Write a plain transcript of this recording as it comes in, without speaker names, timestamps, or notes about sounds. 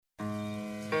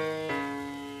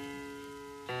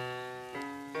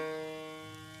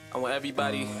want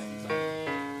everybody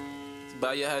to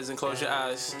bow your heads and close your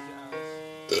eyes.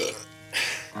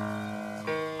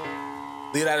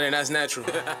 Leave that in, that's natural.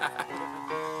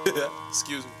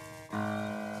 Excuse me.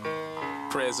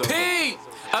 Prayers over. P!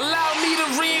 Allow me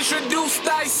to reintroduce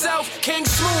thyself. King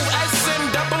Smooth,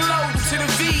 SMOO to the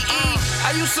VE.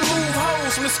 I used to move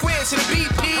hoes from the square to the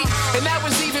BP. And that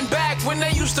was even back when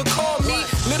they used to call me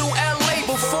Little LA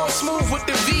before Smooth with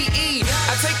the VE.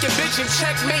 I take your bitch and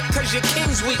checkmate cause your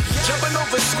king's weak. Jumping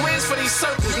over squares for these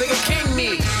circles, nigga, king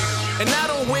me. And I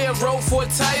don't wear road for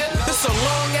attire. This a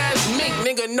long ass mink,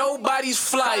 nigga, nobody's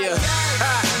flyer.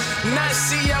 Not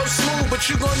CL Smooth, but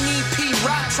you gon' need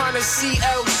P-Rock trying to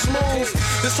CL Smooth.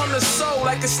 This from the soul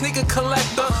like a sneaker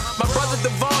collector. My brother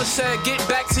Devon said, get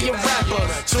back to your rapper.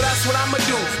 So that's what I'ma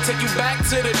do, take you back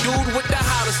to the dude with the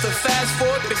hottest. To fast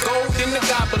forward the gold and the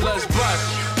gobblers. But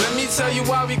let me tell you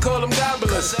why we call them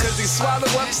gobblers. Cause they swallow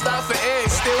up, stop for air,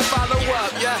 still follow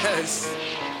up, yes.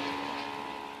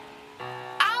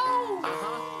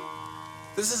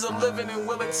 This is a living and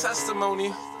willing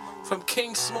testimony from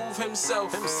King Smooth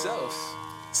himself.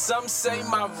 Some say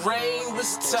my reign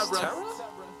was terror,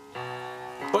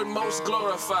 but most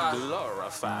glorified.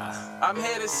 I'm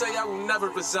here to say I will never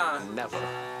resign. Never.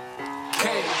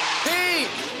 King. Hey!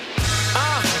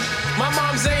 My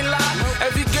moms ain't lie.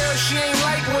 Every girl she ain't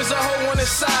like was a hoe on the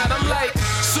side. I'm like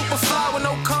super fly with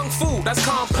no kung fu. That's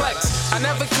complex. I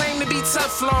never claim to be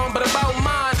Teflon, but about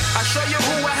mine, I show you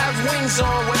who I have wings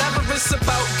on. Whatever it's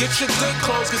about, get your good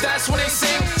clothes, cause that's when they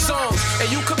sing songs. And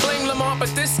you could blame Lamar,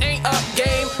 but this ain't up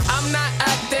game. I'm not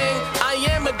acting, I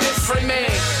am a different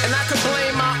man. And I could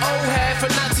blame my old head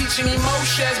for not teaching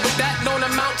emotions, but that don't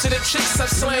amount to the chicks I've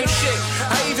slain shit.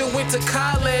 I even went to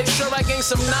college, sure I gained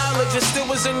some knowledge, and still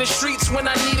was in the streets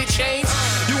when I needed change.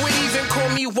 You would even call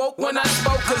me woke when I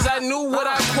spoke, cause I knew what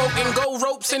I quote and gold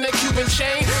ropes in the Cuban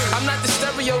chain. I'm not the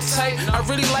stereotype, I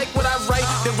really like what I write.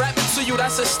 Then rapping to you,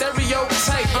 that's a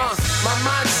stereotype. My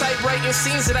mind sight, writing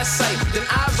scenes that I cite, then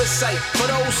I recite for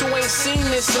those who ain't seen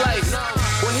this life.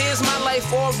 Well, here's my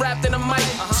life, all wrapped in a mic.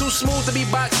 Too smooth to be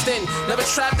boxed in, never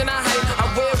trapped in a hype. I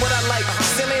wear what I like,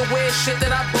 still ain't wear shit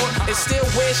that I bought, and still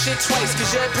wear shit twice,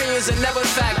 cause your opinions are never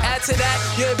fact. Add to that,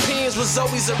 your opinions was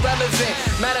always irrelevant.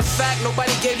 Matter of fact,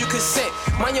 nobody gave you consent.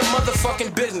 Mind your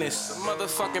motherfucking business. The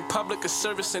motherfucking public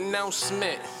service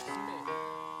announcement.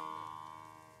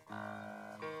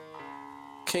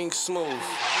 King Smooth.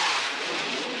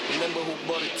 Remember who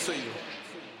brought it to you.